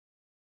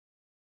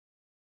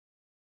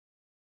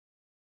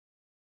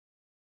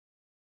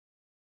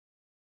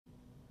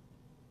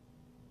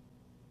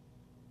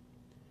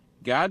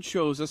God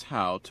shows us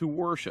how to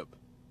worship.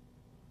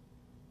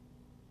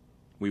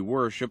 We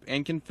worship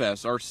and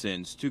confess our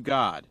sins to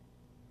God.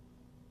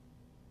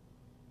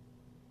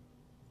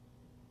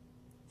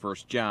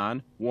 1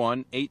 John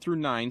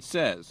 1:8-9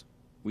 says,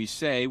 "We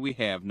say we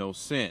have no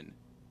sin."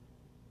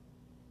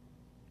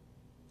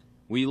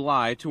 We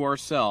lie to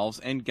ourselves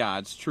and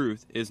God's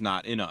truth is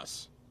not in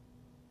us.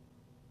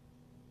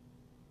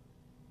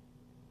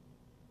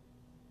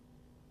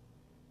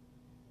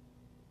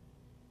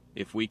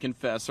 If we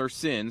confess our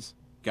sins,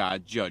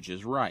 God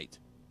judges right.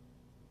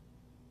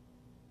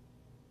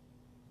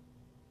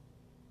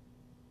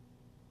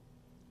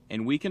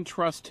 And we can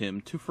trust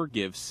Him to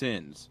forgive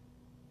sins.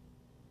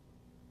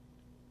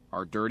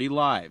 Our dirty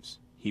lives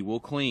He will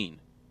clean.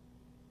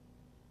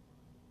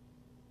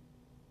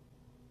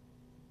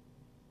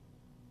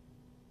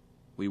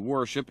 We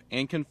worship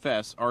and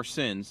confess our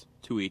sins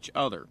to each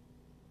other.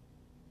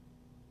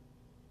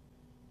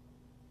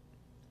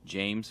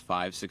 James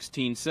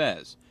 5:16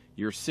 says,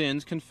 "Your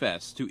sins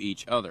confess to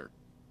each other."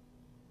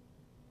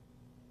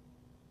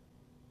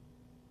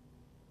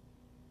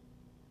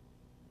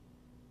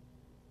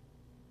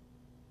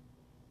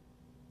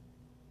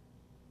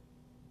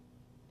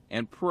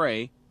 And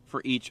pray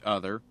for each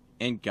other,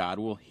 and God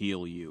will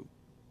heal you.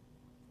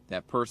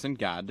 That person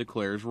God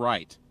declares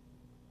right.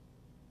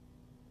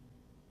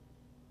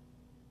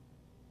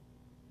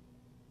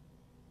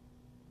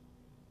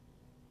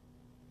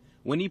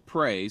 When he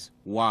prays,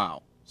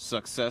 wow,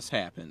 success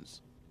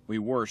happens. We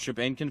worship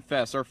and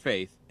confess our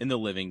faith in the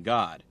living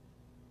God.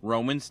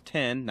 Romans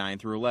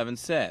 10:9-11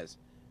 says,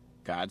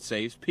 God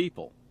saves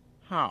people.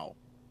 How?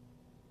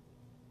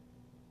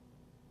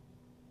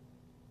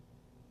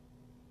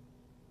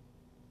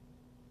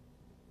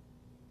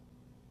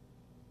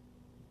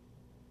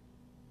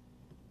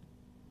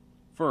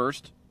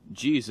 First,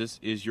 Jesus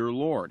is your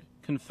Lord.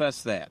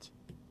 Confess that.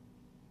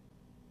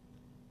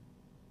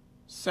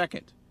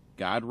 Second,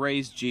 God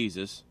raised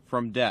Jesus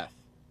from death.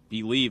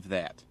 Believe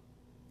that.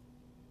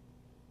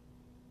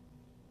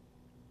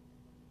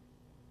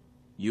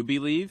 You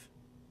believe?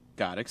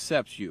 God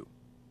accepts you.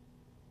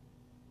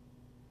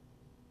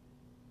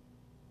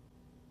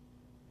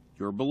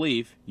 Your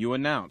belief you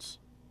announce.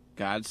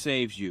 God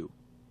saves you.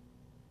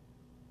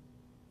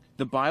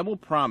 The Bible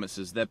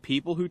promises that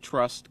people who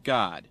trust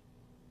God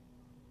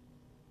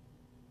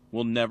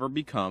will never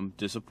become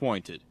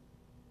disappointed.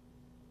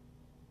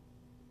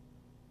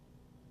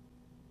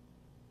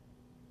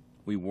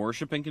 We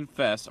worship and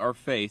confess our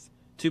faith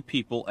to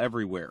people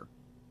everywhere.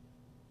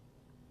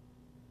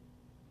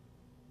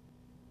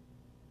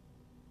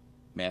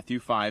 Matthew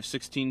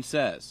 5:16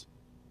 says,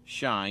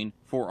 "Shine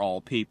for all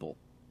people."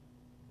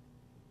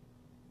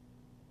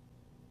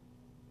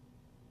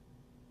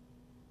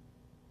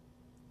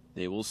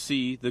 They will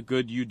see the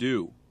good you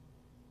do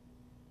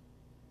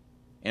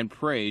and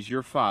praise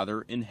your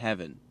Father in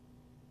heaven.